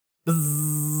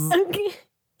Bzzz.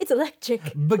 It's electric.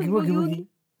 Boogie, woogie, woogie.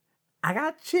 I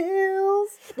got chills.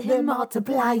 They're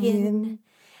multiplying.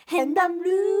 And I'm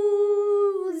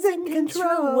losing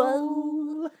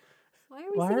control.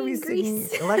 Why are we singing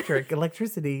Grease?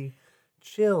 Electricity,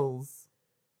 chills.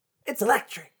 It's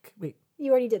electric. Wait. You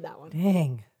already did that one.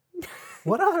 Dang.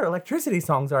 What other electricity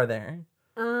songs are there?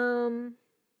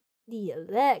 The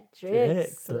electric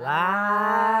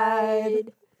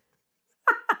slide.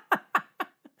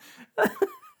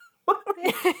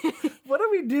 What are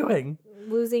we doing?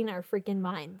 Losing our freaking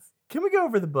minds. Can we go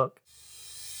over the book?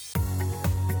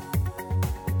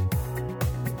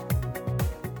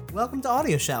 Welcome to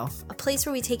Audio Shelf. A place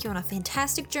where we take you on a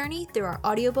fantastic journey through our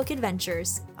audiobook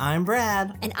adventures. I'm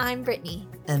Brad. And I'm Brittany.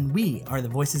 And we are the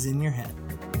voices in your head.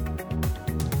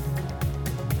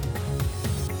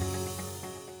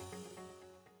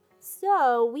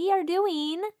 So, we are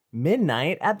doing...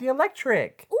 Midnight at the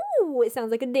Electric. Ooh, it sounds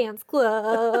like a dance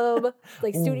club.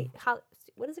 Like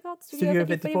what is it called? Studio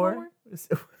 54?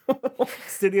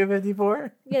 Studio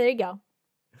 54? Yeah, there you go.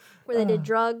 Where they did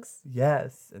drugs.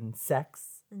 Yes, and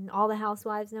sex. And all the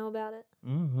housewives know about it.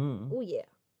 Mm-hmm. Oh, yeah.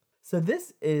 So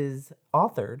this is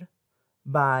authored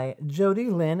by Jodi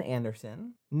Lynn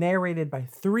Anderson, narrated by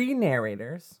 3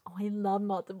 narrators. Oh, I love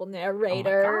multiple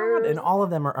narrators. Oh my God. And all of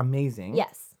them are amazing.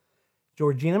 Yes.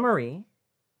 Georgina Marie,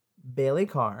 Bailey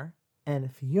Carr,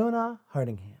 and Fiona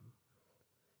Hardingham.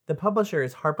 The publisher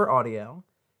is Harper Audio,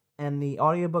 and the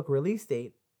audiobook release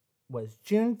date was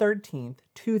June 13th,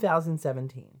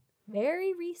 2017.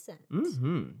 Very recent.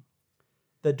 Mm-hmm.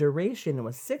 The duration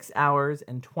was 6 hours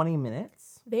and 20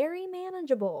 minutes. Very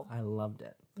manageable. I loved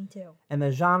it. Me too. And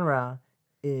the genre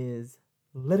is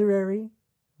literary,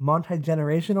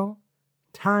 multi-generational,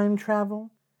 time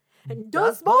travel, and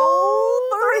Dust Bowl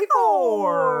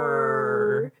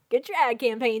 34! Get your ad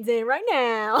campaigns in right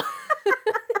now.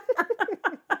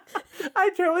 I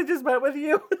totally just met with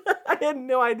you. I had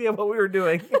no idea what we were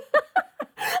doing. I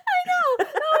know.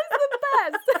 That was the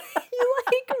best. You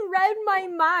read my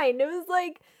mind. It was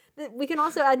like, we can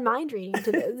also add mind reading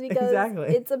to this because exactly.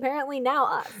 It's apparently now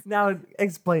us. Now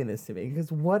explain this to me,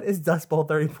 because what is Dust Bowl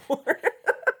 34?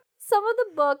 Some of the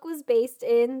book was based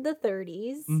in the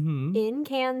 30s in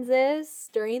Kansas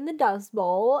during the Dust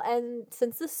Bowl, and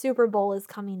since the Super Bowl is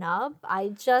coming up, I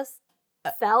just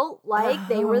felt like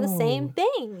they were the same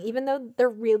thing, even though they're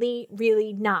really,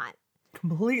 really not.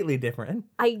 Completely different.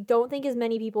 I don't think as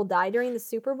many people died during the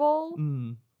Super Bowl.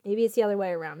 Maybe it's the other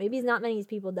way around. Maybe it's not many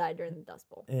people died during the Dust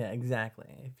Bowl. Yeah,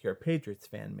 exactly. If you're a Patriots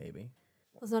fan, maybe.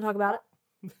 Let's not talk about it.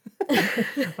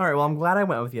 All right, well, I'm glad I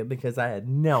went with you because I had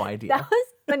no idea. That was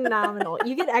phenomenal.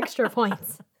 You get extra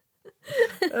points.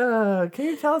 Can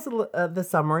you tell us the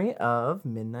summary of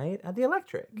Midnight at the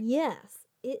Electric? Yes.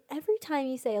 Every time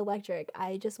you say electric,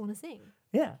 I just want to sing.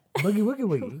 Yeah. Boogie, woogie,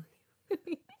 woogie.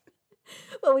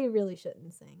 Well, we really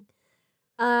shouldn't sing.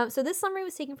 So this summary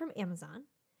was taken from Amazon.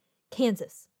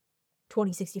 Kansas,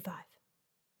 2065.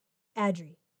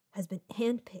 Adri has been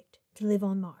handpicked to live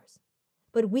on Mars.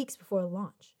 But weeks before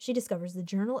launch, she discovers the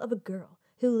journal of a girl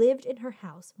who lived in her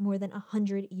house more than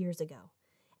 100 years ago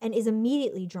and is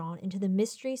immediately drawn into the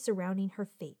mystery surrounding her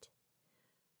fate.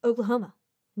 Oklahoma,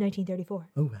 1934.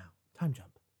 Oh, wow. Time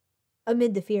jump.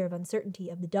 Amid the fear of uncertainty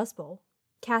of the Dust Bowl,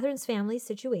 Catherine's family's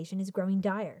situation is growing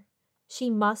dire. She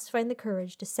must find the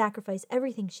courage to sacrifice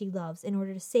everything she loves in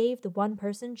order to save the one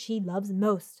person she loves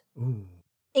most. Ooh.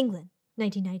 England,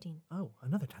 1919. Oh,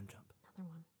 another time jump. Another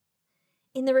one.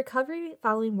 In the recovery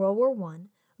following World War I,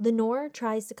 Lenore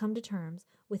tries to come to terms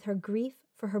with her grief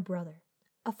for her brother,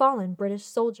 a fallen British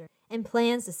soldier, and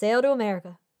plans to sail to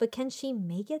America. But can she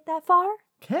make it that far?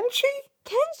 Can she?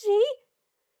 Can she?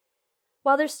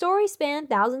 While their stories span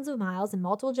thousands of miles and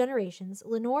multiple generations,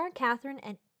 Lenore, Catherine,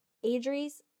 and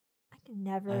Adri's... I can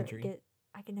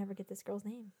never get this girl's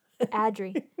name.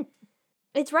 Adri.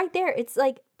 It's right there. It's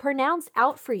like pronounced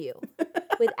out for you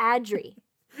with Adri.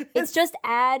 It's just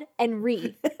ad and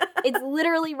re. It's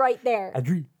literally right there.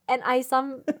 Adri. And I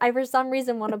for some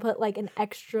reason want to put like an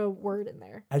extra word in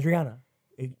there. Adriana.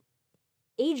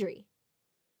 Adri.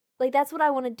 Like that's what I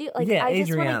want to do. Like yeah, I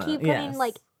just Adriana. want to keep putting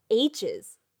like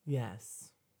H's.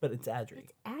 Yes. But it's Adri.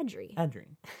 It's Adri.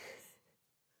 Adri.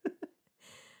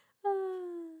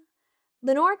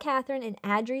 Lenore, Catherine, and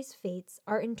Adri's fates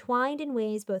are entwined in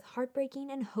ways both heartbreaking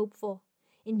and hopeful.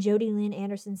 In Jodi Lynn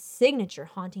Anderson's signature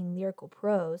haunting lyrical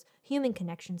prose, human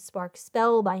connections spark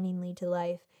spellbindingly to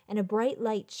life, and a bright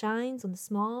light shines on the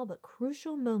small but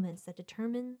crucial moments that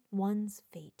determine one's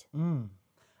fate.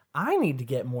 I need to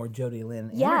get more Jodi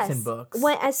Lynn Anderson books.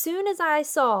 As soon as I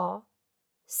saw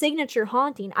signature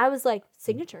haunting, I was like,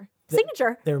 signature.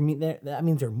 signature. That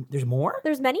means there's more?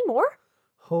 There's many more.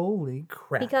 Holy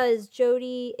crap. Because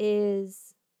Jodie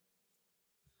is...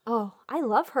 Oh, I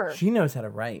love her. She knows how to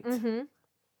write. Mm-hmm.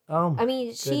 Oh my I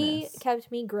mean, she goodness.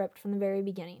 kept me gripped from the very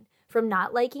beginning. From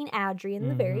not liking Adri in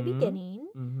the very beginning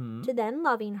Mm-hmm. to then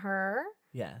loving her.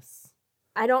 Yes.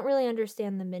 I don't really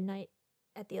understand the Midnight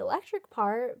at the Electric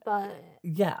part, but...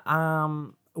 Yeah.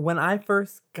 When I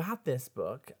first got this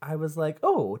book, I was like,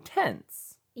 oh,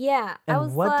 tense. Yeah. And I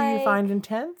was what do you like, find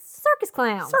intense? Circus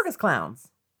clowns. Circus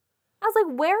clowns. I was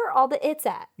like, where are all the its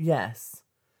at? Yes.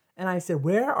 And I said,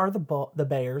 where are the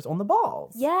bears on the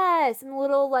balls? Yes. And the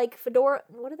little, like, fedora...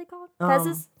 What are they called?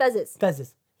 Fezzes? Fezzes.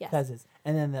 Fezzes. Yes. Fezzes.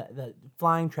 And then the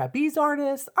flying trapeze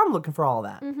artist. I'm looking for all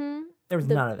that. Mm-hmm. There was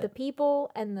none of The it.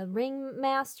 people and the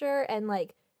ringmaster and,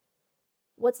 like...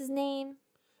 What's his name?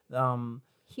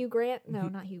 Hugh Grant? No,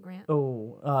 not Hugh Grant.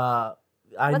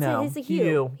 I know. He's a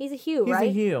Hugh. He's a Hugh, He's right?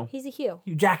 a Hugh. He's a Hugh.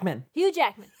 Hugh Jackman. Hugh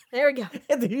Jackman. There we go.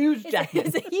 It's a huge Jackman.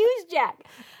 It's a huge Jack.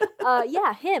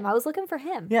 Yeah, him. I was looking for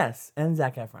him. Yes, and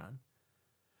Zac Efron.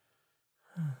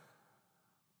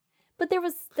 But there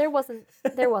wasn't.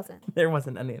 There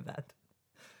wasn't any of that.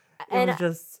 It was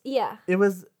just. Yeah. It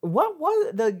was what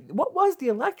was the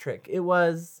electric? It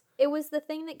was the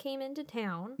thing that came into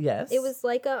town. yes. It was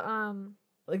like a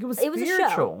like it was It was spiritual. a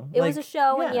show. It was a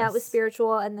show, and yeah, it was yes.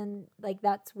 spiritual. And then like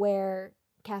that's where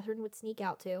Catherine would sneak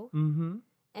out to, Mm-hmm.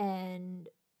 and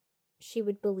she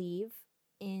would believe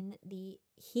in the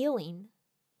healing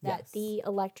that Yes. the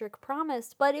electric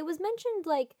promised. But it was mentioned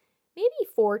like maybe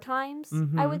 4 times, I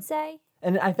Mhm. would say.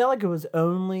 And I felt like it was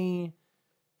only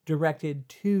directed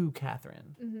to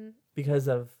Catherine Mm-hmm. because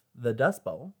of the Dust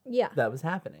Bowl Yeah. that was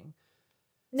happening.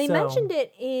 They So- mentioned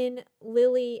it in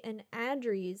Lily and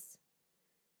Adri's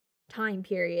time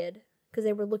period because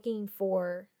they were looking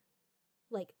for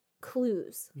like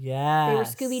clues. Yeah. They were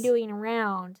Scooby-Dooing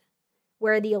around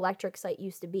where the electric site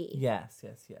used to be. Yes.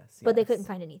 But they couldn't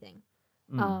find anything.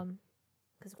 Mm.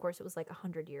 Because of course it was like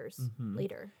 100 years Mhm.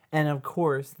 later. And of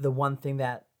course, the one thing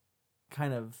that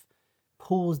kind of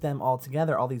pulls them all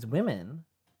together, all these women,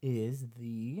 is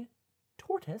the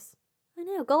tortoise. I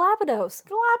know, Galapagos.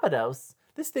 Galapagos.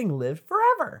 This thing lived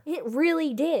forever. It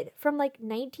really did. From like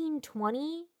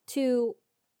 1920 to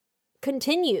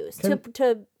continues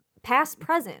to past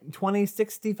present.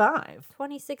 2065.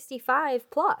 2065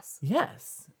 plus.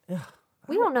 Yes. Ugh.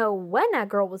 We don't know when that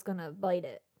girl was gonna bite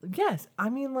it. Yes. I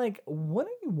mean, like,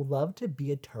 wouldn't you love to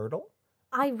be a turtle?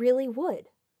 I really would.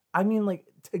 I mean, like,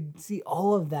 to see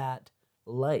all of that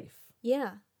life.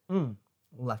 Yeah.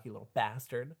 Lucky little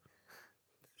bastard.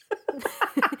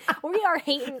 We are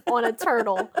hating on a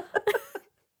turtle.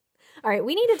 All right,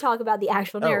 we need to talk about the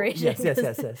actual narration.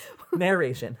 Yes.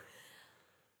 Narration.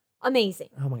 Amazing.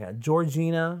 Oh my God.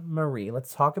 Georgina Marie.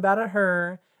 Let's talk about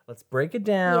her. Let's break it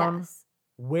down. Yes.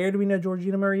 Where do we know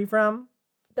Georgina Marie from?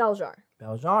 Beljar.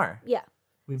 Beljar. Yeah.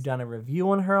 We've done a review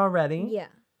on her already. Yeah.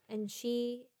 And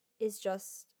she is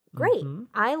just great. Mhm.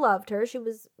 I loved her. She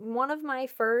was one of my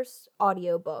first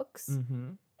audiobooks. Mm-hmm.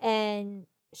 And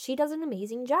she does an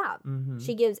amazing job. Mm-hmm.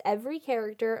 She gives every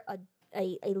character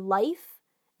a life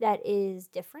that is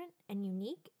different and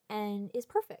unique and is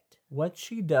perfect. What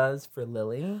she does for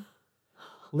Lily.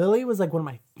 Lily was like one of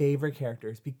my favorite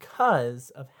characters because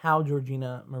of how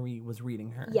Georgina Marie was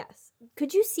reading her. Yes.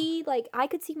 Could you see, like, I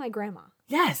could see my grandma.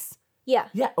 Yes. Yeah.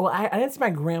 Yeah. Well, I didn't see my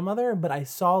grandmother, but I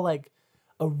saw like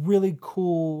a really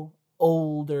cool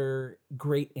older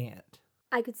great aunt.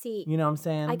 I could see. You know what I'm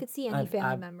saying? I could see any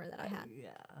family member that I had.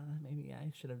 Yeah. Maybe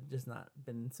I should have just not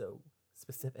been so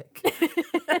specific.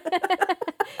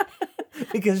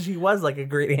 Because she was like a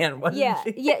great aunt, wasn't Yeah.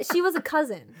 she? Yeah. She was a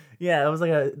cousin. Yeah, it was like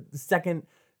a second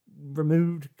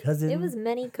removed cousin. It was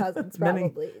many cousins, Many-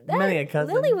 probably. many a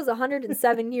cousin. Lily was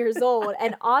 107 years old,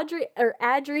 and Adri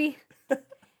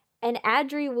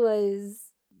was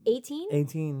 18.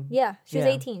 18. Yeah, she was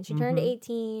Yeah. 18. She turned Mhm.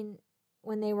 18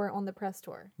 when they were on the press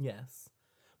tour. Yes.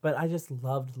 But I just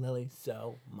loved Lily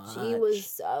so much. She was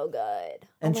so good.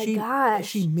 And oh my gosh.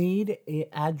 she made a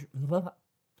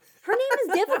Her name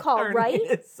is difficult, Her right?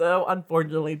 name is so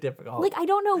unfortunately difficult. Like, I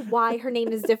don't know why her name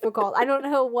is difficult. I don't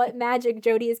know what magic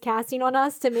Jodie is casting on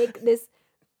us to make this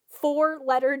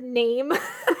 4-lettered name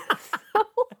so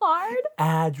hard.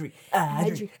 Adri.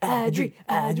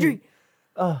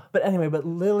 But anyway, but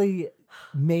Lily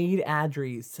made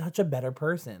Adri such a better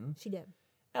person. She did.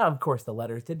 And of course, the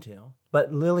letters did too.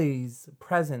 But Lily's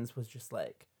presence was just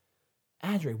like,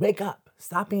 Adri, wake up.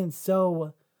 Stop being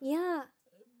so Yeah.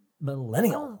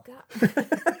 millennial. Oh,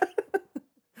 God.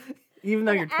 Even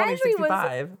though you're Adri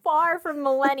 2065. was far from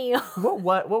millennial.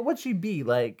 What would she be?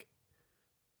 Like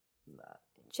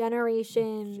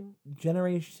Generation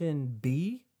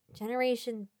B?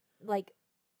 like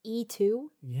E2,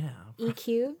 Yeah. E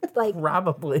cubed, like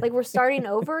Probably. like we're starting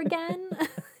over again.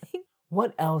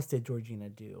 What else did Georgina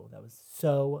do that was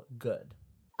so good?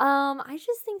 I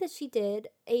just think that she did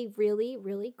a really,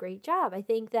 really great job. I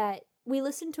think that we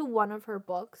listened to one of her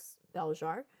books,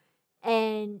 Beljar,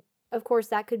 and of course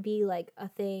that could be like a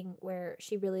thing where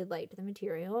she really liked the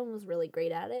material and was really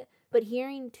great at it. But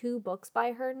hearing 2 books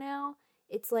by her now,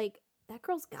 it's like that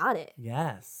girl's got it.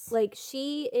 Yes. Like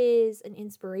she is an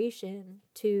inspiration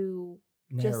to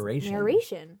Narration. just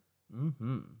narration.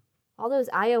 Mm-hmm. All those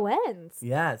IONs.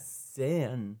 Yes,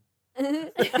 and All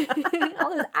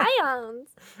those ions.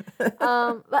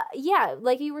 But yeah,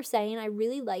 like you were saying, I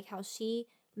really like how she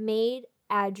made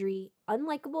Adri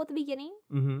unlikable at the beginning,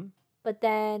 mm-hmm. but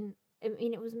then I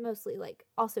mean it was mostly like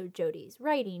also Jodie's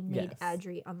writing made Yes.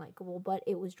 Adri unlikable, but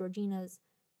it was Georgina's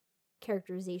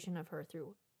characterization of her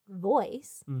through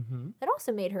voice Mm-hmm. that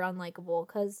also made her unlikable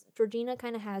because Georgina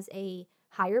kind of has a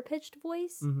higher pitched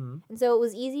voice, Mm-hmm. and so it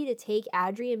was easy to take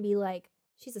Adri and be like,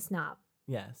 she's a snob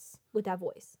Yes. with that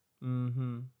voice.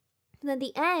 Mm-hmm. And at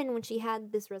the end, when she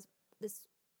had this this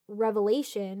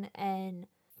revelation and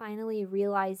finally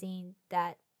realizing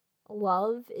that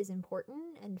love is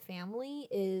important and family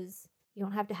is, you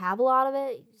don't have to have a lot of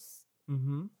it,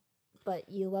 Mm-hmm. but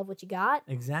you love what you got.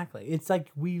 Exactly. It's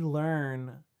like we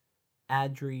learn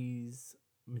Adri's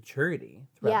maturity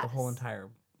throughout the whole Yes. entire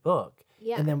book.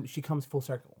 Yeah. And then she comes full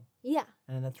circle. Yeah.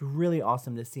 And that's really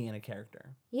awesome to see in a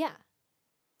character. Yeah.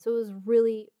 So it was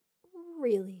really,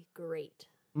 really great.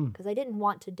 Mm. Because I didn't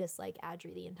want to dislike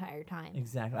Adri the entire time.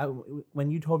 Exactly. When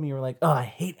you told me you were like, oh, I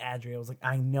hate Adri, I was like,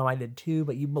 I know I did too,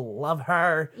 but you will love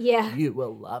her. Yeah. You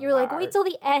will love her. You were like, wait till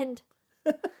the end.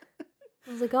 I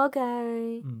was like,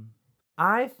 okay. Mm.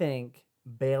 I think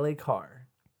Bailey Carr.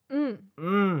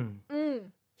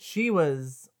 She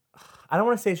was, I don't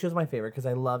want to say she was my favorite because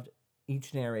I loved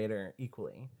each narrator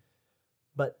equally.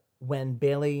 But when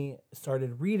Bailey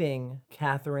started reading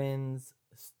Catherine's,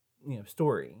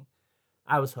 story,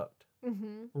 I was hooked.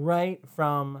 Mm-hmm. Right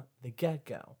from the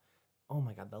get-go. Oh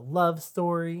my God, the love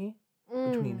story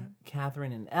between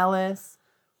Catherine and Ellis.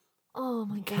 Oh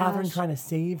my gosh. Catherine trying to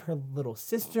save her little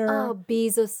sister. Oh,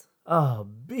 Beezus. Oh,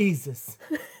 Jesus.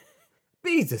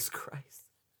 Jesus Christ.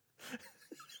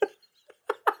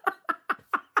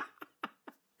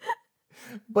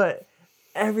 But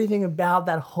everything about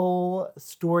that whole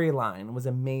storyline was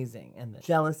amazing. And the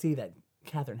jealousy that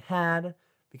Catherine had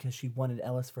because she wanted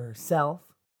Ellis for herself.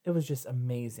 It was just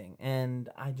amazing. And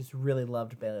I just really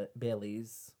loved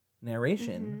Bailey's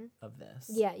narration of this.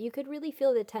 Yeah, you could really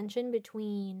feel the tension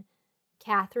between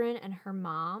Catherine and her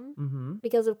mom. Mm-hmm.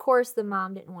 Because, of course, the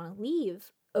mom didn't want to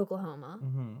leave Oklahoma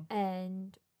Mm-hmm.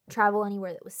 and travel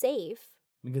anywhere that was safe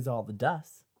Because of all the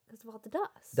dust. because of all the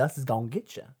dust. Dust is going to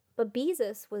get you. But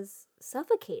Beezus was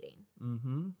suffocating.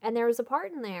 Mm-hmm. And there was a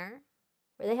part in there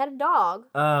where they had a dog.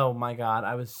 Oh my God.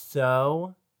 I was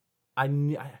so... I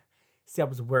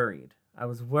was worried. I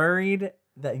was worried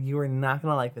that you were not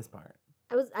going to like this part.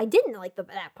 I didn't like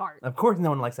that part. Of course no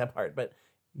one likes that part, but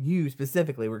you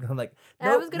specifically were going to like,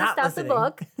 And I was going to stop the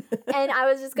book and I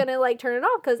was just going to like turn it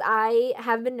off because I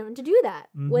have been known to do that.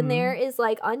 When Mhm. there is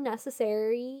like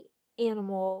unnecessary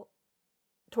animal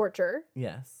torture.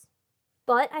 Yes.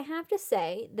 But I have to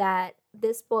say that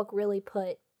this book really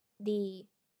put the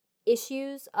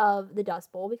issues of the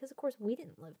Dust Bowl, because of course we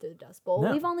didn't live through the Dust Bowl.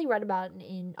 No. We've only read about it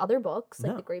in other books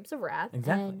like No. The Grapes of Wrath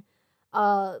Exactly.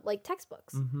 and like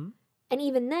textbooks. Mm-hmm. And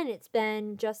even then it's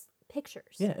been just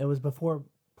pictures. Yeah, it was before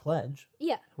Pledge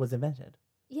Yeah. was invented.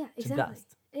 Yeah, To exactly.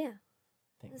 dust. Yeah.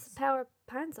 Things. This is the power of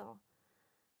Pine Sol.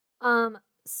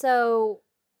 So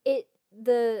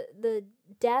the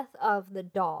death of the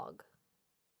dog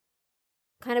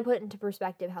kind of put into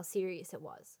perspective how serious it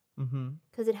was. Mm-hmm.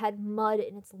 Because it had mud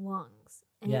in its lungs.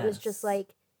 And it was just Yes.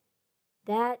 like,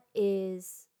 that's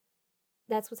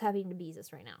what's happening to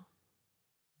Beezus right now.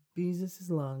 Beezus'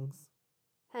 lungs.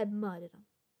 Had mud in them.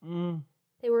 Mm.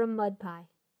 They were a mud pie.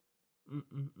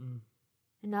 Mm-mm-mm.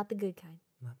 And not the good kind.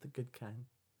 Not the good kind.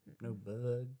 No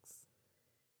bugs.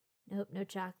 Nope, no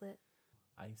chocolate.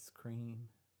 Ice cream.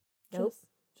 Nope.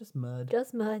 Just mud.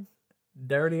 Just mud.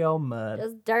 Dirty old mud.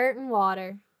 Just dirt and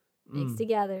water mixed Mm.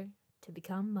 together to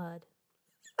become mud.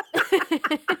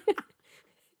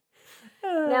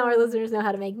 Now our listeners know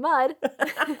how to make mud.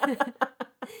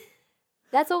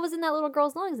 That's what was in that little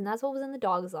girl's lungs, and that's what was in the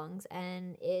dog's lungs.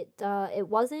 And it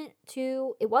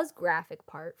was graphic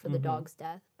part for the Mhm. dog's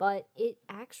death, but it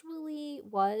actually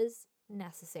was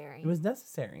necessary. It was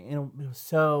necessary. And it was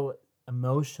so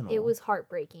emotional. It was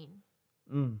heartbreaking.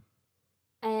 Mm.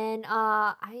 And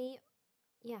I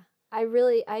Yeah. I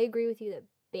agree with you that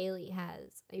Bailey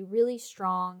has a really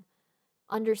strong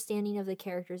understanding of the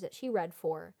characters that she read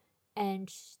for.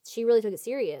 And she really took it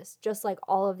serious, just like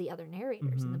all of the other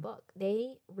narrators in the book.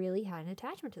 They really had an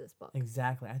attachment to this book.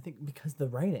 Exactly. I think because the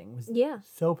writing was Yeah.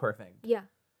 so perfect. Yeah.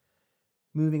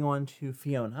 Moving on to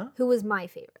Fiona. Who was my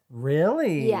favorite.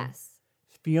 Really? Yes.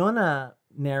 Fiona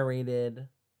narrated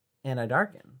Anna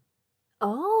Darkin.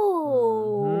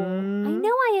 Oh. Mhm. I know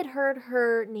I had heard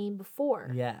her name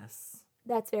before. Yes.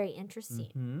 That's very interesting.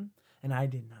 Mm-hmm. And I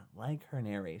did not like her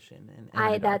narration in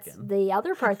Anna Darkin. That's the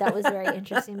other part that was very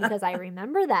interesting because I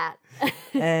remember that.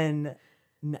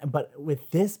 But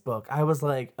with this book, I was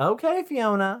like, okay,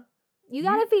 Fiona. You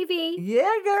got it, Fifi.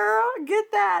 Yeah, girl.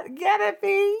 Get that. Get it,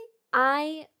 Fee.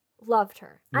 I loved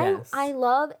her. Yes. I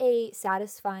love a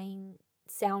satisfying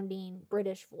sounding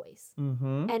British voice.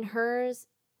 Mm-hmm. And hers,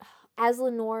 as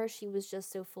Lenore, she was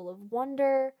just so full of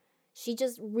wonder. She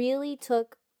just really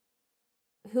took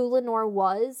who Lenore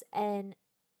was and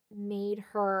made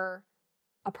her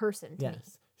a person to me.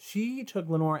 She took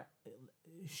Lenore.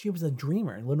 She was a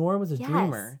dreamer. Lenore was a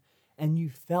dreamer. And you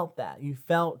felt that. You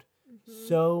felt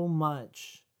so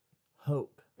much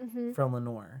hope from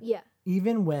Lenore. Yeah.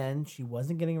 Even when she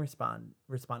wasn't getting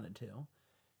responded to,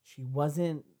 she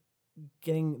wasn't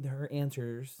getting her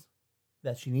answers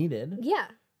that she needed. Yeah.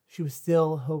 She was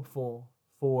still hopeful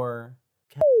for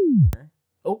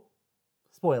Oh,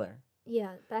 spoiler.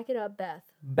 Yeah, back it up, Beth.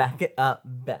 Back it up,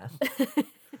 Beth.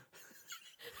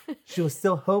 She was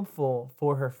still hopeful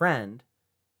for her friend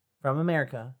from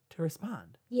America to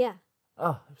respond. Yeah.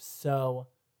 Oh, it was so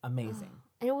amazing.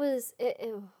 And it was,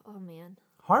 oh man.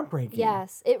 Heartbreaking.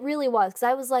 Yes, it really was. Because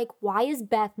I was like, why is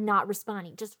Beth not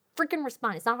responding? Just freaking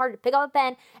respond. It's not hard to pick up a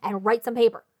pen and write some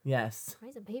paper. Yes.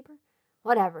 Write some paper?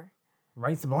 Whatever.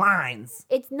 Write some lines.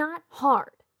 It's not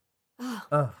hard. Oh,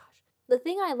 Ugh. gosh. The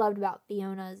thing I loved about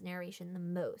Fiona's narration the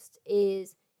most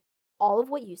is all of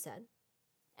what you said.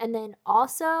 And then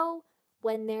also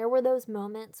when there were those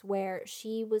moments where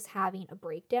she was having a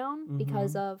breakdown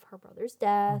because of her brother's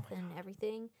death and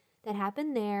everything that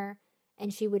happened there,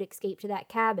 and she would escape to that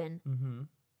cabin.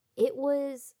 It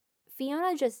was,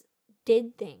 Fiona just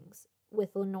did things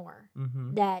with Lenore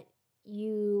that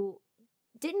you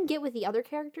didn't get with the other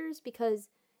characters because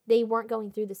they weren't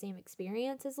going through the same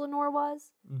experience as Lenore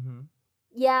was.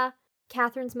 Yeah,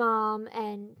 Catherine's mom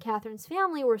and Catherine's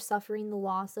family were suffering the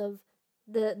loss of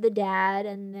the dad,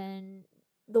 and then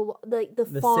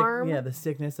the farm. The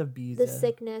sickness of bees. The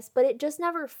sickness, but it just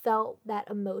never felt that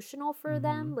emotional for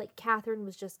them. Like Catherine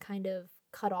was just kind of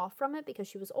cut off from it because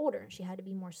she was older and she had to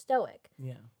be more stoic.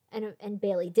 Yeah. And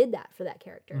Bailey did that for that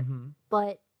character.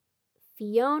 But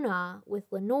Fiona with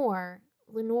Lenore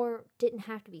didn't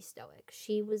have to be stoic.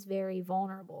 She was very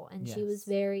vulnerable and she was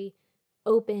very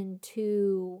open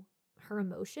to her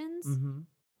emotions.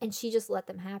 And she just let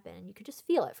them happen. And you could just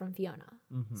feel it from Fiona.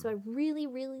 So I really,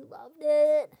 really loved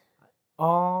it.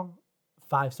 All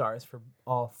 5 stars for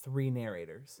all 3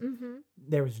 narrators.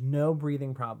 There was no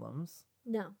breathing problems.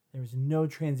 No. There was no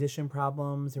transition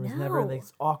problems. There was never No.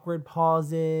 these awkward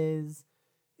pauses.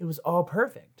 It was all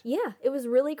perfect. Yeah, it was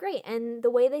really great. And the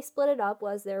way they split it up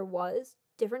was there was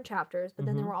different chapters, but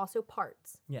then there were also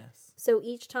parts. Yes. So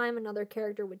each time another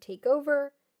character would take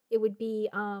over, it would be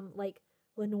like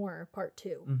Lenore part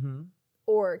 2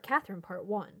 or Catherine part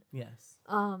 1. Yes.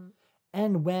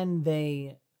 And when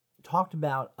they talked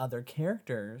about other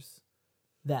characters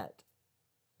that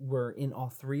were in all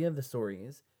 3 of the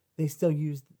stories, they still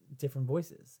used different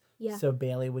voices. Yeah. So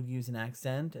Bailey would use an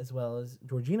accent as well as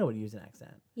Georgina would use an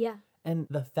accent. Yeah. And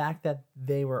the fact that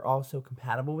they were also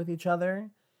compatible with each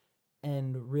other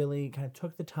and really kind of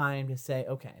took the time to say,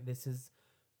 okay, this is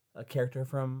a character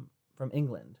from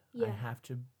England. Yeah. I have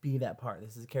to be that part.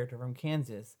 This is a character from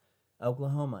Kansas,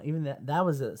 Oklahoma. Even that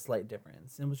was a slight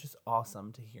difference. It was just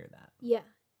awesome to hear that. Yeah,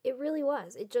 it really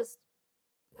was. It just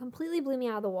completely blew me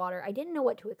out of the water. I didn't know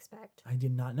what to expect. I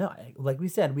did not know. Like we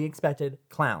said, we expected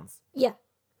clowns. Yeah,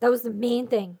 that was the main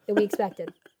thing that we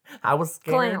expected. I was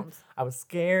scared. Clowns. I was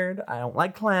scared. I don't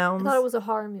like clowns. I thought it was a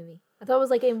horror movie. I thought it was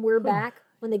like in We're Back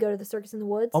when they go to the circus in the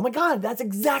woods. Oh my God, that's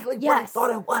exactly what I thought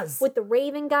it was. With the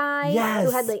Raven guy Yes.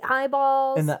 who had like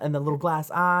eyeballs. And the little glass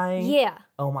eye. Yeah.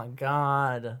 Oh my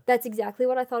God. That's exactly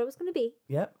what I thought it was going to be.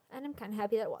 Yep. And I'm kind of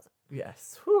happy that it wasn't.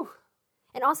 Yes. Whew.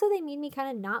 And also they made me kind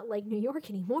of not like New York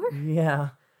anymore, Yeah.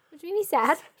 which made me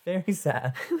sad. Very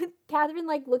sad. With Catherine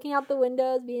like looking out the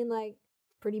windows being like,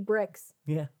 pretty bricks.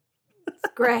 Yeah.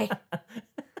 It's gray.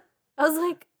 I was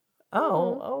like,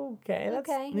 Oh, okay. That's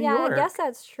okay. New Yeah, York. I guess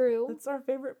that's true. That's our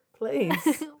favorite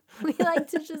place. We like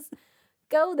to just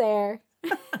go there.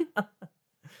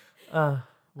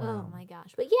 Oh Wow. my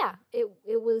gosh. But yeah, it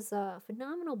was a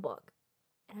phenomenal book.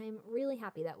 And I'm really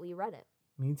happy that we read it.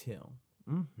 Me too.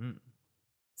 Mm-hmm.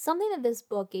 Something that this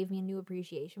book gave me a new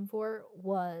appreciation for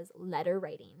was letter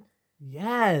writing.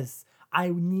 Yes. I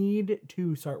need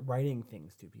to start writing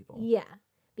things to people. Yeah,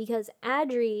 because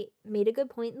Adri made a good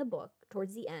point in the book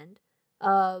towards the end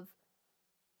of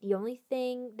the only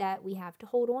thing that we have to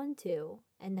hold on to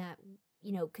and that,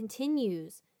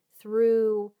 continues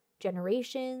through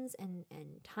generations and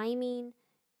timing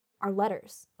are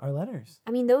letters. Our letters.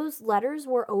 I mean, those letters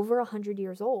were over 100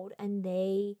 years old, and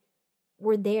they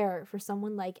were there for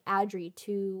someone like Adri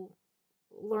to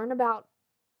learn about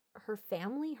her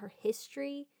family, her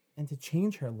history. And to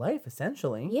change her life,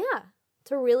 essentially. Yeah,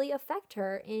 to really affect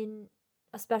her in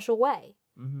a special way.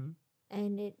 Mm-hmm.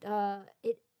 And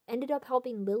it ended up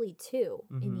helping Lily too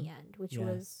in the end, which Yes.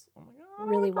 was Oh my God,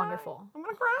 really I'm gonna cry. wonderful. I'm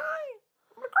gonna cry.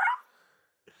 I'm gonna cry.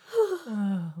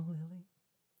 Oh, Lily.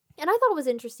 And I thought it was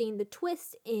interesting the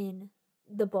twist in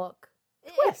the book.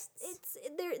 Twists.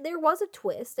 There was a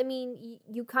twist. I mean,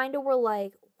 you kind of were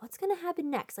like, what's going to happen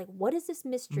next? Like, what is this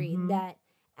mystery that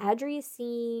Adri is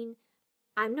seeing?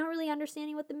 I'm not really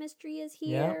understanding what the mystery is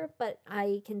here, but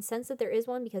I can sense that there is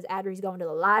one because Adri's going to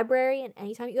the library, and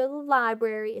anytime you go to the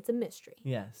library, it's a mystery.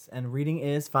 Yes, and reading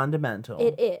is fundamental.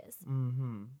 It is.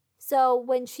 Mm-hmm. So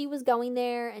when she was going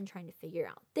there and trying to figure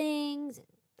out things and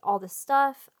all this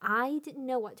stuff, I didn't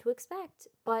know what to expect,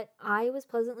 but I was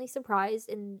pleasantly surprised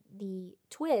in the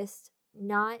twist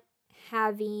not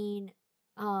having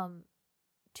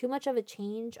too much of a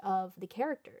change of the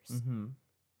characters. Mm-hmm.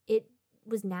 It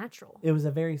was natural. It was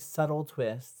a very subtle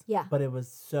twist. Yeah. But it was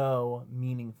so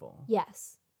meaningful.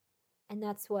 Yes. And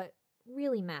that's what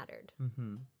really mattered.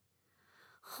 Mm-hmm.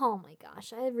 Oh my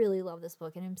gosh, I really love this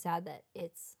book, and I'm sad that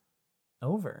it's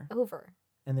Over.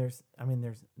 And there's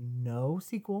no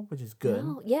sequel, which is good.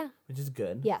 No, yeah. Which is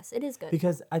good. Yes, it is good.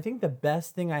 Because I think the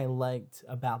best thing I liked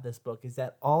about this book is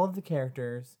that all of the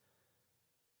characters,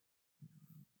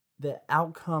 the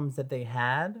outcomes that they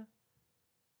had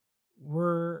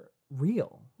were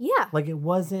real. Yeah. Like, it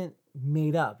wasn't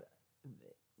made up.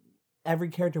 Every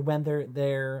character went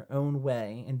their own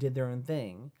way and did their own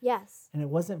thing. Yes. And it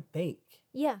wasn't fake.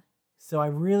 Yeah. So I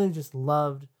really just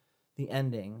loved the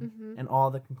ending Mm-hmm. and all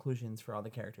the conclusions for all the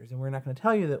characters. And we're not going to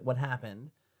tell you what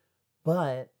happened,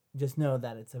 but just know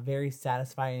that it's a very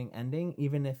satisfying ending,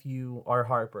 even if you are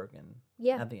heartbroken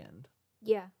Yeah. at the end.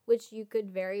 Yeah. Which you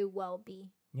could very well be.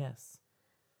 Yes.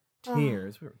 Ah.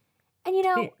 Tears. We were And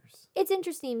tears. it's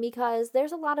interesting because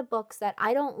there's a lot of books that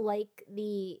I don't like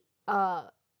the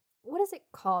what is it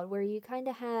called where you kind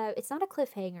of have, it's not a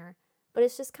cliffhanger, but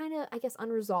it's just kind of, I guess,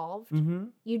 unresolved. Mm-hmm.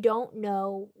 You don't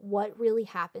know what really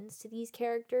happens to these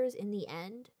characters in the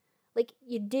end. Like,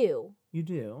 you do You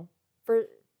do. for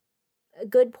a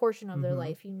good portion of their Mhm.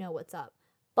 life, you know what's up.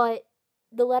 But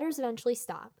the letters eventually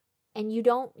stop, and you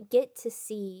don't get to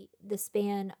see the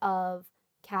span of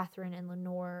Catherine and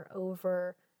Lenore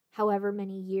over however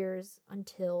many years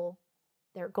until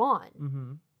they're gone.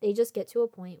 Mm-hmm. They just get to a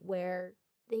point where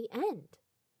they end,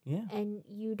 Yeah. and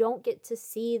you don't get to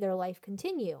see their life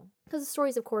continue. Because the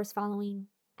story's, of course, following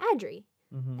Adri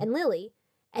Mm-hmm. and Lily,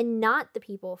 and not the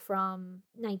people from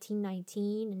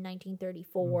 1919 and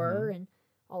 1934 and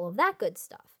all of that good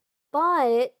stuff.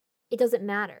 But it doesn't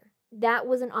matter. That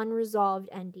was an unresolved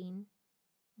ending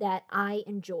that I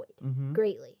enjoyed Mm-hmm.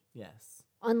 greatly. Yes.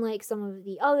 Unlike some of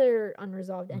the other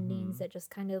unresolved endings Mhm. that just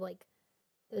kind of like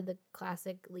the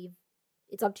classic leave,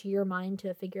 it's up to your mind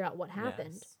to figure out what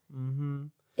happened. Yes. Mm-hmm.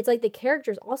 It's like the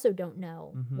characters also don't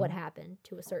know Mhm. what happened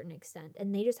to a certain extent,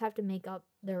 and they just have to make up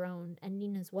their own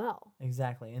ending as well.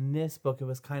 Exactly. In this book, it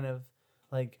was kind of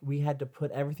like we had to put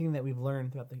everything that we've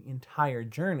learned throughout the entire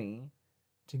journey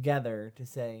together to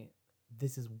say,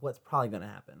 this is what's probably going to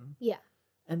happen. Yeah.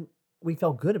 And we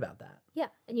felt good about that. Yeah,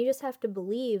 and you just have to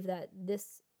believe that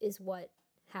this is what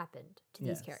happened to these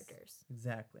Yes. characters.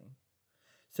 Exactly.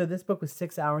 So this book was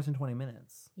 6 hours and 20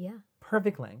 minutes. Yeah.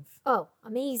 Perfect length. Oh,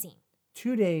 amazing.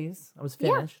 2 days, I was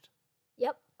Yeah. finished.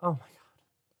 Yep. Oh my God.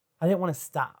 I didn't want to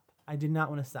stop. I did not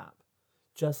want to stop.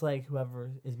 Just like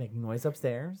whoever is making noise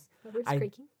upstairs. Rubber's I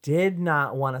creaking. did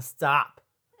not want to stop.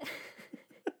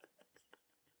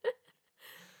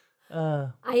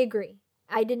 I agree.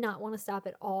 I did not want to stop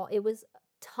at all. It was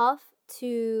tough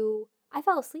to. I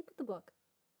fell asleep with the book.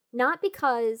 Not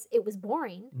because it was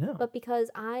boring, No. but because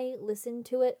I listened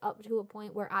to it up to a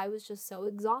point where I was just so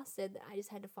exhausted that I just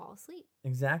had to fall asleep.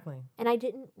 Exactly. And I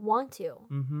didn't want to.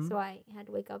 Mm-hmm. So I had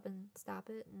to wake up and stop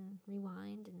it and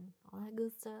rewind and all that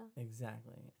good stuff.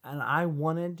 Exactly. And I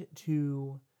wanted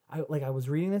to I was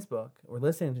reading this book or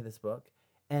listening to this book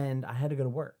and I had to go to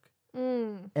work.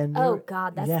 And Oh, there-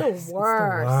 God, that's yes, the it's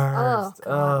worst. Oh,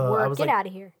 God. I Work. was Get like, out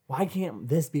of here. why can't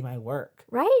this be my work?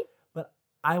 Right? But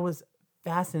I was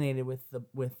fascinated with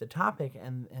the topic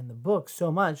and the book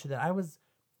so much that I was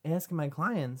asking my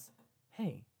clients,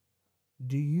 hey,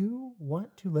 do you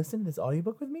want to listen to this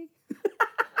audiobook with me?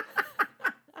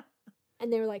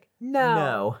 And they were like,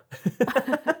 no.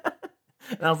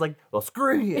 And I was like, well,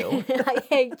 screw you. I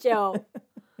hate Joe.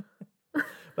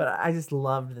 But I just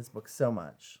loved this book so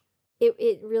much.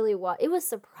 It really was. It was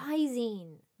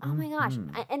surprising. Oh my gosh.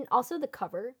 Mhm. And also the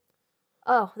cover.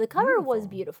 Oh, the cover was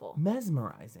beautiful.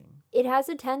 Mesmerizing. It has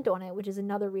a tent on it, which is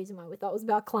another reason why we thought it was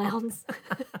about clowns.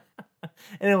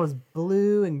 And it was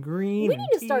blue and green. We and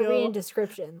need to start teal. reading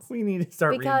descriptions. We need to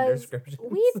start reading Because descriptions.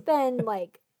 we've been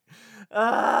like...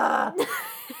 Ah!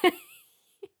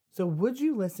 So would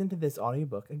you listen to this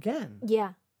audiobook again?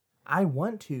 Yeah. I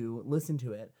want to listen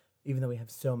to it, even though we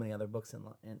have so many other books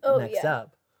next yeah.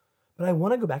 up. But I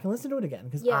want to go back and listen to it again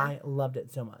because Yeah. I loved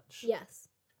it so much. Yes.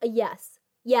 Yes.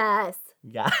 Yes.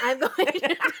 Yeah. I'm going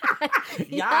to...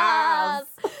 Yes!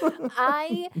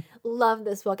 I love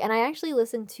this book. And I actually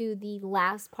listened to the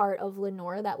last part of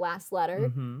Lenore, that last letter,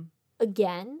 Mm-hmm.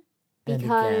 again. And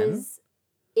Because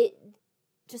it...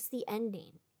 Just the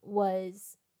ending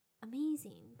was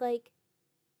amazing. Like,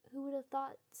 who would have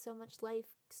thought so much life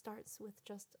starts with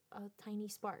just a tiny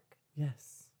spark?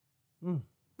 Yes.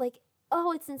 Like,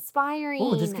 oh, it's inspiring.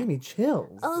 Oh, it just gave me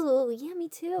chills. Oh, yeah, me And they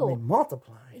too.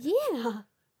 multiplied. Yeah.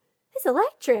 It's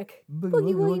electric. Boogie,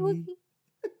 Boogie, woogie, woogie, woogie.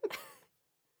 woogie.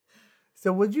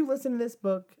 So would you listen to this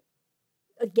book?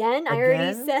 Again? I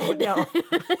already Again? said. No. I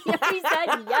already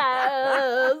said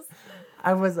yes.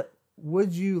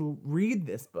 Would you read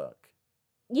this book?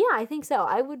 Yeah, I think so.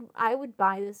 I would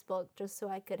buy this book just so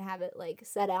I could have it like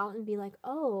set out and be like,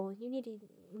 oh, you need to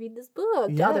read this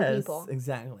book to other people.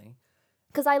 Exactly.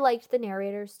 Because I liked the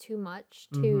narrators too much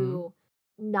to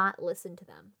not listen to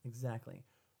them. Exactly.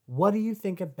 What do you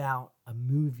think about a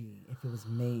movie if it was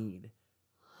made?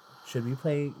 Should we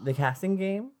play the casting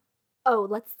game? Oh,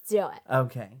 let's do it.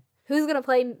 Okay. Who's gonna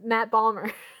play Matt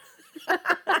Balmer?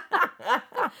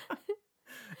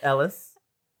 Ellis.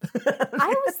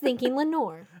 I was thinking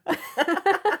Lenore.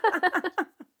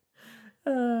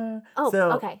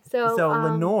 Okay. So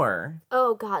Lenore.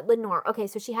 Oh God, Lenore. Okay,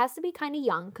 so she has to be kind of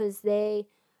young because they.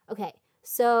 Okay,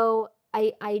 so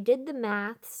I did the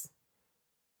maths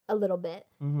a little bit.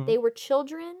 Mhm. They were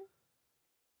children.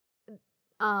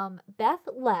 Beth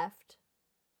left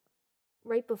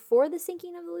right before the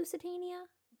sinking of the Lusitania.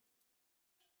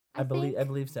 I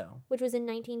believe so. Which was in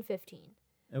 1915.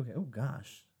 Okay. Oh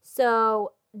gosh.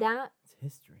 So that It's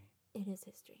history. it is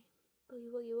history.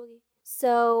 Boogie woogie woogie.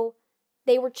 So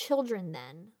they were children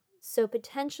then. So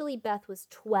potentially Beth was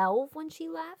 12 when she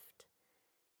left.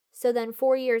 So then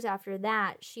 4 years after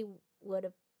that, she would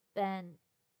have been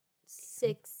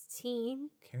 16,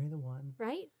 Carry the one.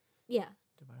 right? Yeah.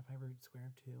 Divide by root square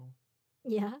of 2.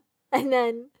 Yeah. And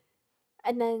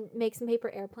then make some paper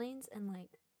airplanes and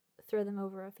like throw them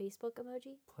over a Facebook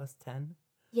emoji. Plus 10.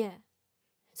 Yeah.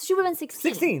 So she would have been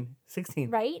 16. 16.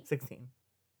 Right? 16.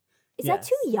 Is that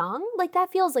too Yes. young? Like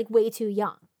that feels like way too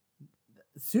young.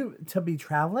 To be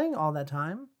traveling all that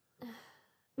time?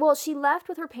 Well, she left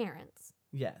with her parents.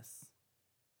 Yes.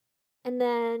 And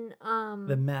then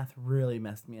The math really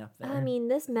messed me up there. I mean,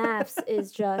 this maths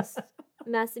is just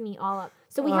messing me all up.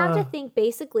 So we have to think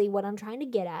basically what I'm trying to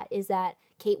get at is that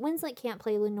Kate Winslet can't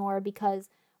play Lenore because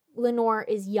Lenore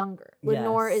is younger.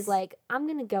 Lenore Yes. is like, I'm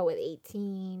going to go with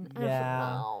 18. I don't Yeah.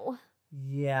 know.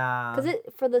 Yeah. Because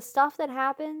for the stuff that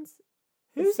happens,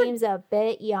 it Who's seems a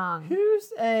bit young.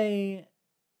 Who's a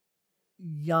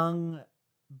young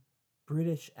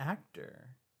British actor?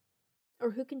 Or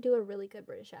who can do a really good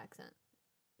British accent?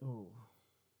 Ooh,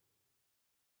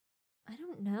 I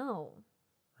don't know.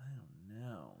 I don't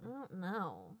know. I don't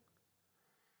know.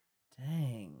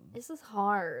 Dang. This is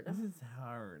hard. This is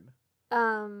hard.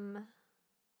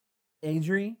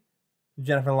 Adri?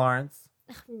 Jennifer Lawrence?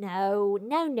 No.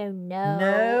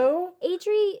 No?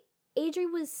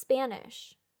 Adri was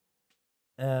Spanish.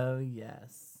 Oh,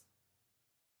 yes.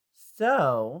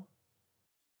 So,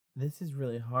 this is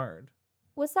really hard.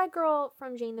 What's that girl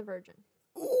from Jane the Virgin?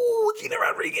 Ooh, Gina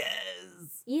Rodriguez!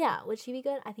 Yeah, would she be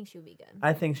good? I think she would be good.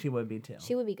 I think she would be too.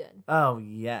 She would be good. Oh,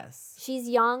 yes. She's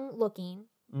young looking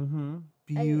Mm-hmm.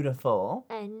 Beautiful.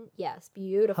 and yes,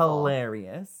 beautiful.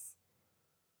 Hilarious.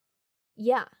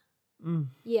 Yeah. Mm,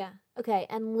 Yeah. Okay,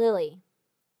 and Lily.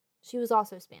 She was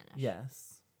also Spanish.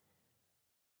 yes.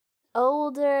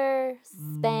 Older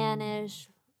Spanish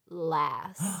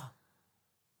lass.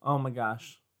 Oh my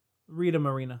gosh. Rita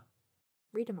Moreno.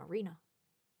 Rita Moreno.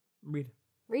 Rita.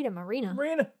 Rita Moreno.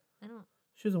 Marina. I don't.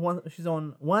 She's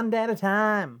on One Day at a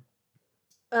Time.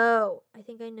 Oh, I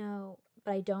think I know,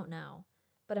 but I don't know.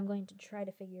 But I'm going to try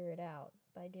to figure it out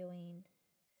by doing.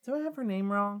 Do I have her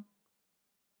name wrong?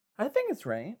 I think it's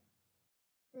right.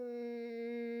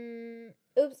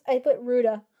 Oops, I put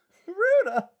Ruta.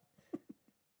 Ruta.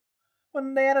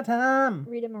 One Day at a Time.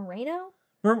 Rita Moreno?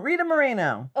 Rita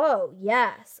Moreno. Oh,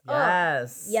 yes.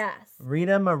 Yes. Oh, yes.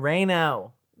 Rita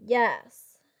Moreno.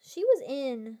 Yes. She was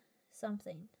in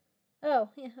something. Oh,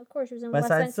 yeah, of course she was in West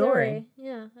Side Story.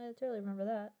 Yeah, I totally remember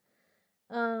that.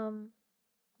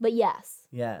 But yes.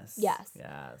 Yes. Yes.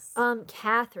 Yes.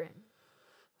 Catherine.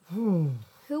 Who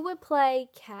would play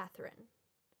Catherine?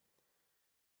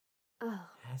 Oh.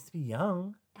 Has to be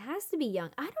young. It has to be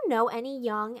young. I don't know any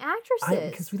young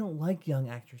actresses. Because we don't like young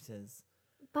actresses.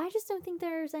 But I just don't think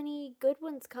there's any good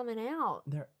ones coming out.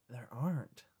 There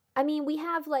aren't. I mean, we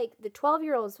have like the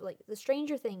 12-year-olds, like the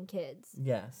Stranger Thing kids.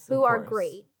 Yes. Who are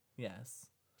great. Yes.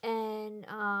 And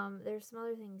there's some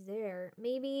other things there.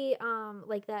 Maybe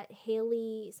like that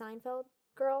Haley Steinfeld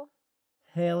girl.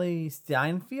 Haley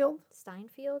Steinfeld?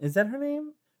 Steinfeld? Is that her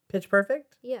name? Pitch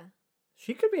Perfect? Yeah.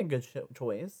 She could be a good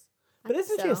choice. But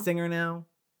isn't she a singer now?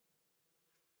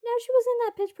 No, she was in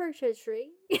that Pitch Perfect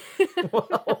tree.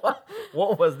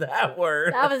 What was that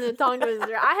word? That was a tongue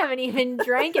twister. I haven't even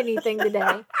drank anything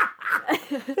today.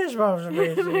 Pitch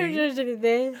Perfect.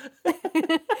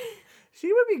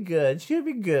 She would be good. She would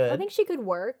be good. I think she could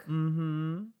work.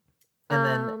 Mm-hmm. And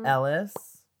then Ellis.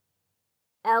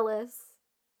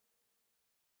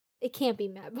 It can't be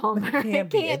Matt Palmer. It can't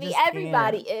be.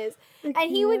 Everybody is. And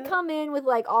he would come in with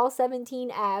like all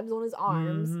 17 abs on his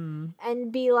arms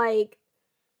and be like,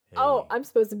 oh, I'm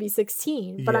supposed to be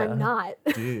 16, but I'm not.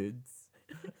 Dudes.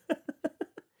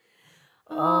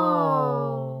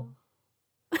 Oh.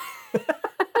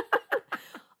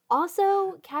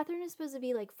 Also, Catherine is supposed to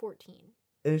be like 14.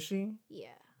 Is she? Yeah.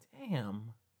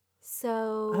 Damn.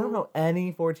 So I don't know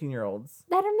any 14-year-olds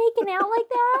that are making out like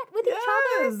that with each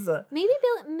other. Yes. Maybe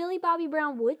Millie Bobby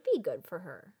Brown would be good for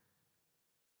her.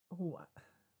 Oh,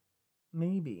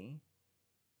 maybe.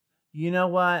 You know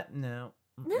what? No.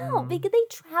 No, because they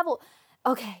travel.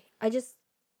 Okay, I just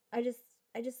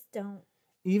don't.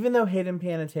 Even though Hayden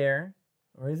Panettiere,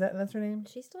 or that's her name?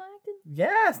 Is she still acting?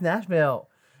 Yes, Nashville.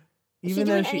 Even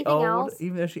though she's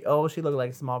old, she looked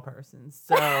like a small person.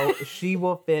 So she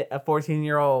will fit a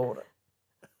 14-year-old.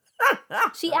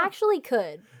 She actually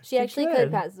could. She actually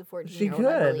could pass the 14-year-old, She could.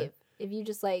 I believe. If you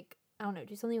just like, I don't know,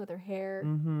 do something with her hair.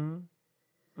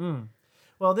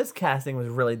 Well, this casting was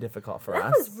really difficult for us.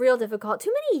 That was real difficult.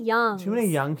 Too many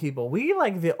young people. We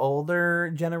like the older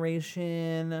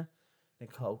generation.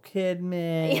 Nicole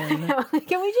Kidman. Yeah,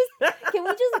 can we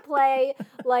just play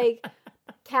like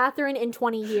Catherine in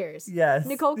 20 years? Yes.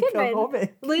 Nicole Kidman.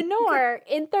 Lenore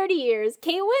in 30 years.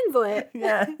 Kate Winslet.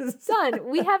 Yes. Son,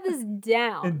 we have this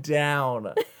down.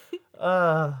 Down.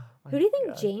 Who do you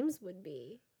think James would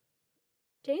be?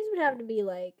 James would have to be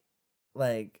like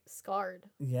scarred.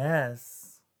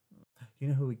 Yes. You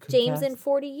know who we could James cast? in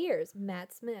 40 years.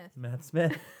 Matt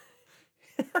Smith.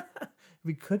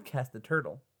 We could cast the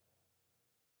turtle.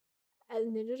 As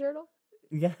Ninja Turtle?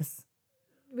 Yes.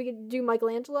 We could do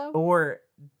Michelangelo? Or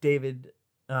David,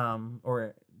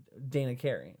 or Dana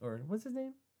Carey. Or what's his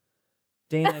name?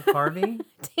 Dana Carvey? Dana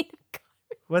Carvey.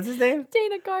 What's his name?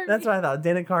 Dana Carvey. That's what I thought.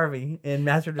 Dana Carvey in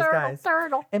Master of Disguise.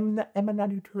 Turtle. Am I not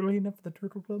turtly enough for the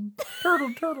Turtle Club?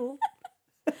 Turtle.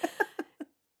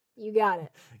 You got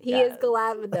it. He is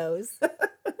Galapagos.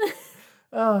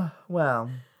 Oh, well.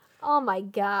 Oh my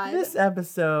God. This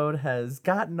episode has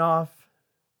gotten off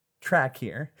track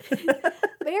here.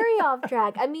 Very off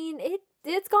track. I mean,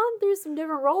 it's gone through some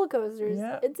different roller coasters.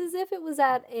 Yeah. It's as if it was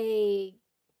at a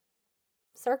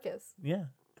circus. Yeah.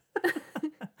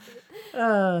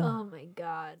 Oh my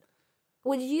God.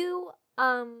 Would you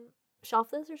shelf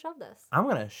this or shove this? I'm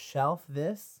going to shelf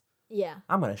this. Yeah.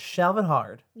 I'm going to shelve it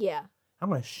hard. Yeah. I'm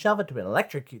going to shelve it till it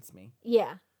electrocutes me.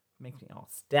 Yeah. Makes me all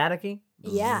staticky.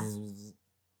 Yeah.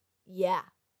 Yeah.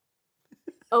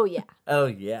 Oh yeah. Oh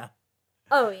yeah.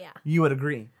 Oh yeah. You would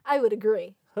agree. I would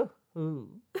agree. Ooh.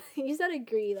 You said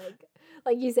agree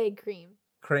like you say cream.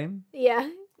 Cream? Yeah.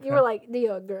 You were like, do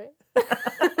you agree?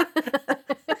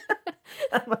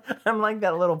 I'm like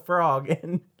that little frog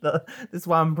in the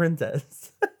Swan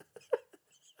Princess.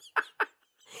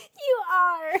 You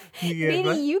are. Yeah,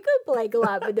 Maybe you could play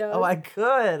Galapagos. Oh, I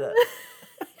could.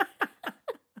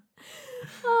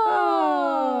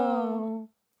 Oh.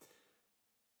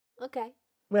 Okay.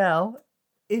 Well,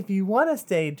 if you want to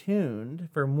stay tuned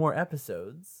for more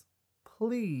episodes,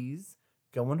 please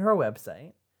go onto our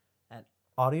website at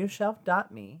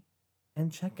audioshelf.me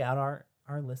and check out our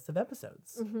our list of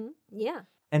episodes. Yeah.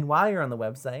 And while you're on the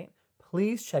website,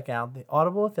 please check out the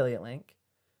Audible affiliate link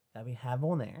that we have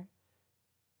on there.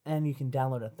 And you can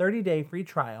download a 30-day free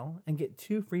trial and get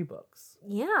 2 free books.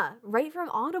 Yeah, right from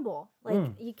Audible.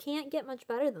 Like, you can't get much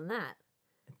better than that.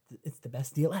 It's the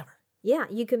best deal ever. Yeah,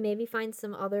 you can maybe find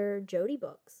some other Jody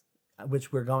books.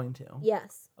 Which we're going to.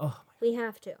 Yes. Oh, my God. We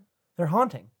have to. They're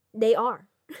haunting. They are.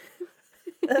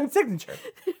 And signature.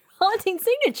 Haunting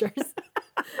signatures.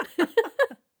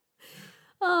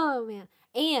 Oh, man.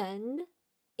 And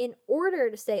in order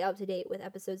to stay up to date with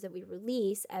episodes that we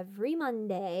release every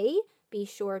Monday, be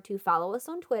sure to follow us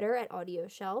on Twitter at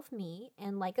AudioShelf,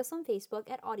 and like us on Facebook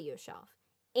at AudioShelf.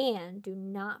 And do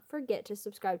not forget to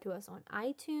subscribe to us on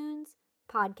iTunes,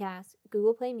 Podcasts,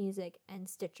 Google Play Music, and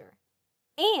Stitcher.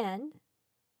 And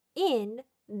in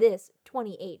this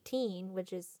 2018,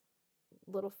 which is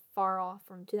a little far off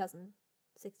from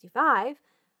 2065,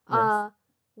 Yes.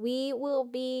 we will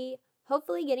be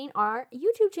hopefully getting our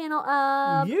YouTube channel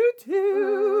up.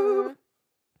 YouTube!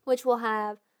 Which will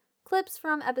have clips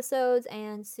from episodes,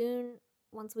 and soon,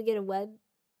 once we get a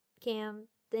webcam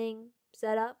thing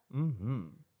set up,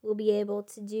 we'll be able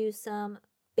to do some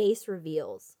face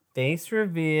reveals. Face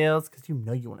reveals, because you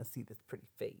know you want to see this pretty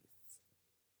face.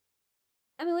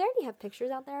 I mean, we already have pictures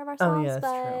out there of ourselves, Oh, yeah, that's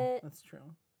but true. That's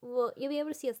true. well, you'll be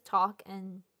able to see us talk,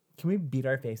 and Can we beat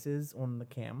our faces on the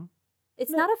cam?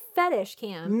 it's not a fetish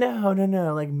cam.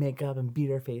 No. Like makeup and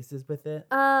beat our faces with it.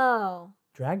 Oh.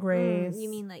 Drag race. You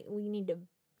mean like we need to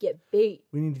get bait?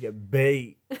 We need to get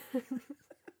bait.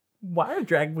 Why are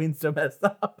drag queens so messed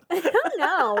up? I don't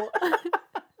know.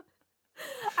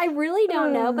 I really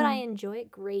don't know, but I enjoy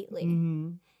it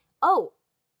greatly. Oh,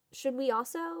 should we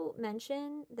also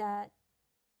mention that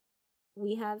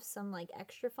we have some like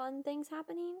extra fun things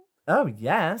happening? Oh,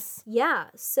 yes. Yeah,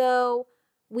 so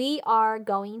we are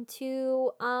going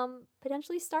to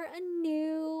potentially start a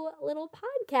new little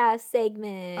podcast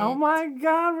segment. Oh my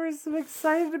God, we're so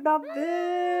excited about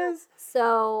this.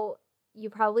 So you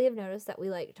probably have noticed that we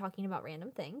like talking about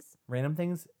random things. Random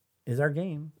Things is our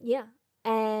game. Yeah.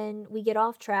 And we get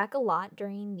off track a lot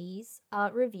during these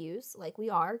reviews, like we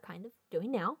are kind of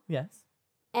doing now. Yes.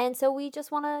 And so we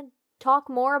just want to talk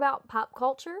more about pop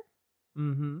culture,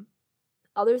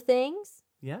 other things,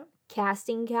 Yeah.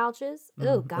 casting couches.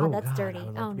 Oh, God, that's God, dirty. I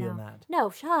would like Oh, to be in no. that. No,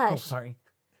 shush. Oh, sorry.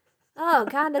 Oh,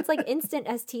 God, that's like instant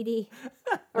STD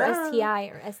or STI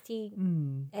or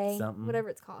STA, Something. whatever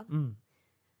it's called.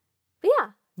 But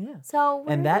yeah. Yeah. So,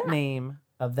 And that name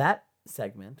of that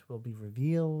segment will be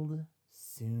revealed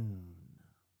soon.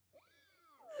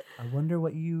 I wonder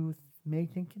what you may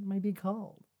think it might be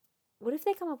called. What if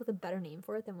they come up with a better name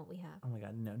for it than what we have? Oh my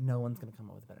God, no one's going to come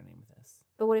up with a better name with this.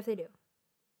 But what if they do?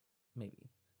 Maybe.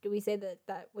 Do we say that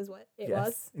that was what it Yes,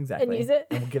 was? exactly. And use it?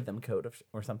 And we'll give them code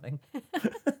or something.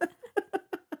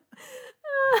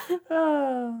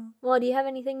 Well, do you have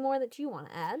anything more that you want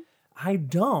to add? I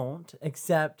don't,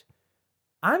 except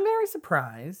I'm very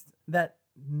surprised that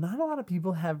not a lot of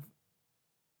people have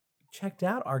checked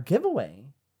out our giveaway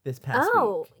this past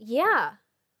week. Yeah.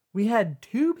 We had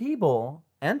 2 people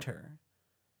enter.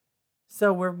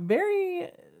 So we're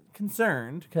very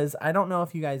concerned because I don't know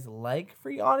if you guys like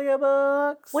free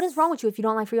audiobooks. What is wrong with you if you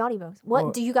don't like free audiobooks? What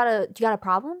Well, do you got a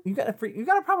problem? You got a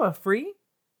problem with free?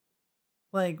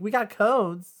 Like, we got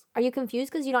codes. Are you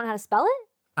confused because you don't know how to spell it?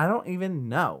 I don't even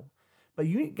know. But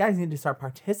you guys need to start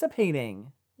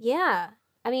participating. Yeah.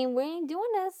 I mean, we ain't doing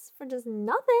this for just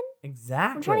nothing.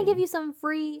 Exactly. I'm trying to give you some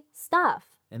free stuff.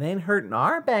 It ain't hurting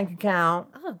our bank account.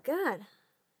 Oh, God.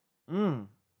 Mm.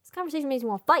 This conversation makes me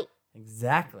want to fight.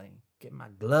 Exactly. Get my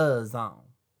gloves on.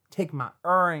 Take my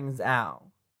earrings out.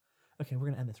 Okay, we're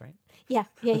going to end this, right? Yeah.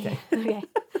 Okay. Okay.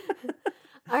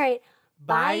 All right.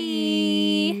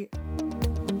 Bye.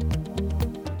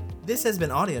 This has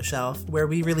been Audio Shelf, where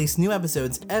we release new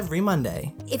episodes every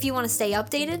Monday. If you want to stay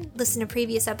updated, listen to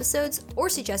previous episodes, or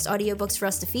suggest audiobooks for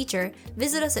us to feature,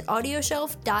 visit us at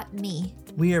audioshelf.me.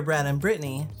 We are Brad and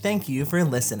Brittany. Thank you for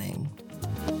listening.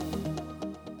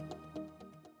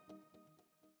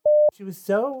 She was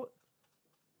so...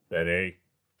 Benny,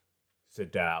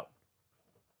 sit down.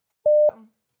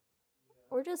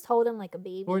 Or just hold him like a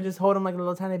baby. Or just hold him like a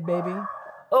little tiny baby.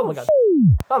 Oh my God.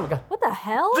 Oh my God. What the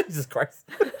hell? Jesus Christ.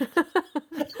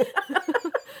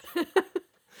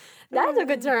 That took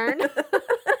a turn.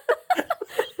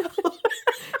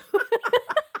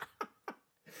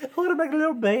 Hold him like a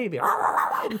little baby.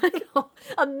 A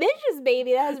vicious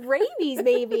baby that has rabies,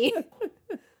 baby.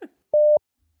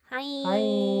 Hi.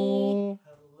 Hi.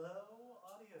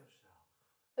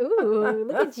 Ooh,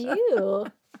 look at you.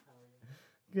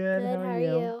 Good. Good, How are you?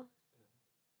 You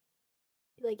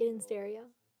like it in stereo?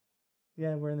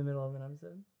 Yeah, we're in the middle of an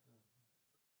episode.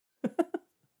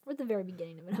 We're at the very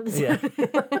beginning of an episode. Yeah.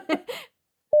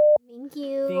 Thank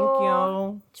you. Thank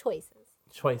you.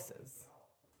 Choices.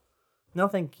 No,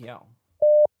 thank you.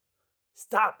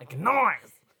 Stop making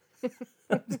noise.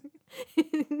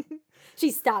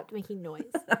 She stopped making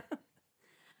noise.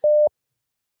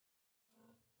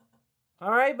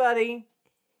 All right, buddy.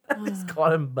 I just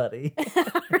called him buddy.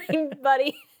 All right,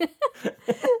 buddy.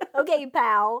 Okay,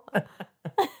 pal.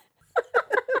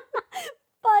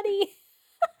 Buddy.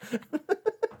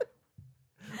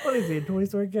 What is he, a Toy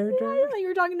Story character? I thought you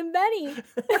were talking to Benny.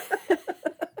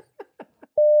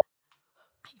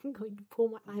 I'm going to pull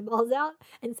my eyeballs out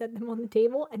and set them on the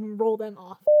table and roll them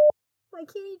off. Why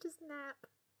can't he just nap?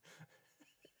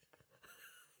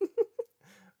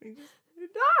 You're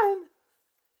done.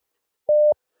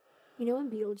 You know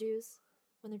in Beetlejuice,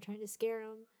 when they're trying to scare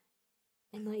him,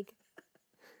 and like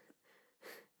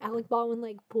Alec Baldwin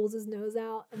like pulls his nose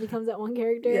out and becomes that one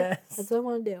character? Yes. That's what I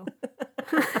want to do.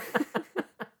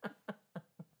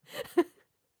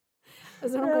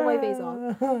 That's when I pull my face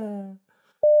off.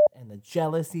 And the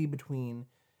jealousy between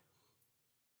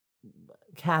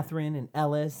Catherine and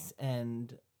Ellis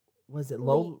and was it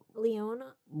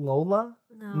Leona? Lola?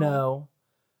 No. No.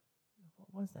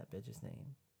 What was that bitch's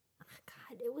name?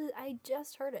 God, it was. I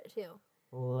just heard it too.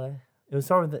 It was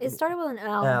started with It started with an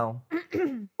L. L.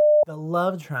 The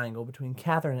love triangle between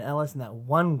Catherine and Ellis and that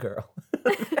one girl.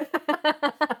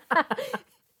 I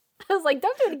was like,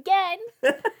 don't do it again.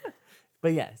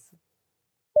 But yes.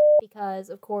 Because,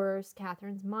 of course,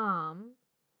 Catherine's mom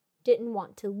didn't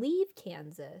want to leave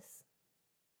Kansas.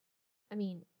 I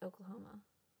mean, Oklahoma.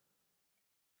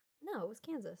 No, it was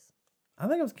Kansas. I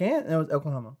think it was it was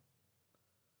Oklahoma.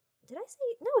 Did I say?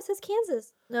 No, it says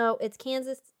Kansas. No, it's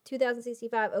Kansas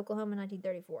 2065, Oklahoma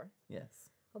 1934. Yes.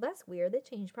 Well, that's weird. They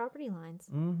changed property lines.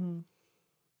 Mm-hmm.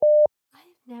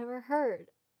 I've never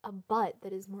heard a butt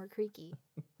that is more creaky.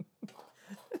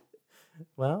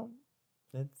 Well,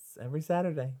 it's every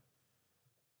Saturday.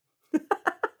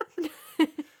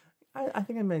 I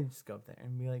think I may just go up there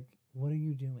and be like, what are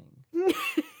you doing? He's gonna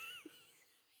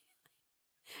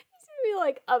be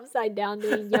like upside down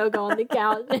doing yoga on the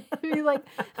couch. And be like,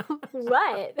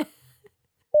 what?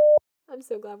 I'm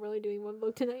so glad we're only doing one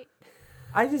book tonight.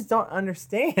 I just don't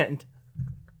understand.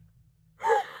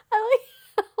 I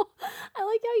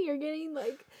like how you're getting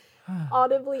like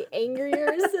audibly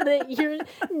angrier so that you're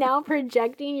now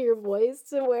projecting your voice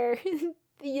to where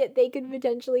they could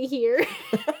potentially hear.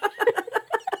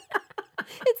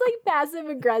 It's like passive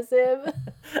aggressive.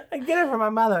 I get it from my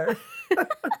mother.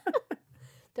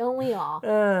 Don't we all?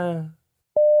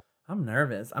 I'm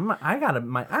nervous. I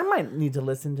might need to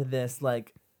listen to this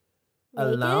like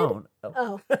Naked? alone.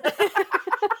 Oh.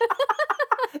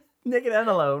 Naked and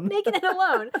alone. Naked and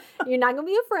alone. You're not gonna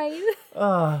be afraid.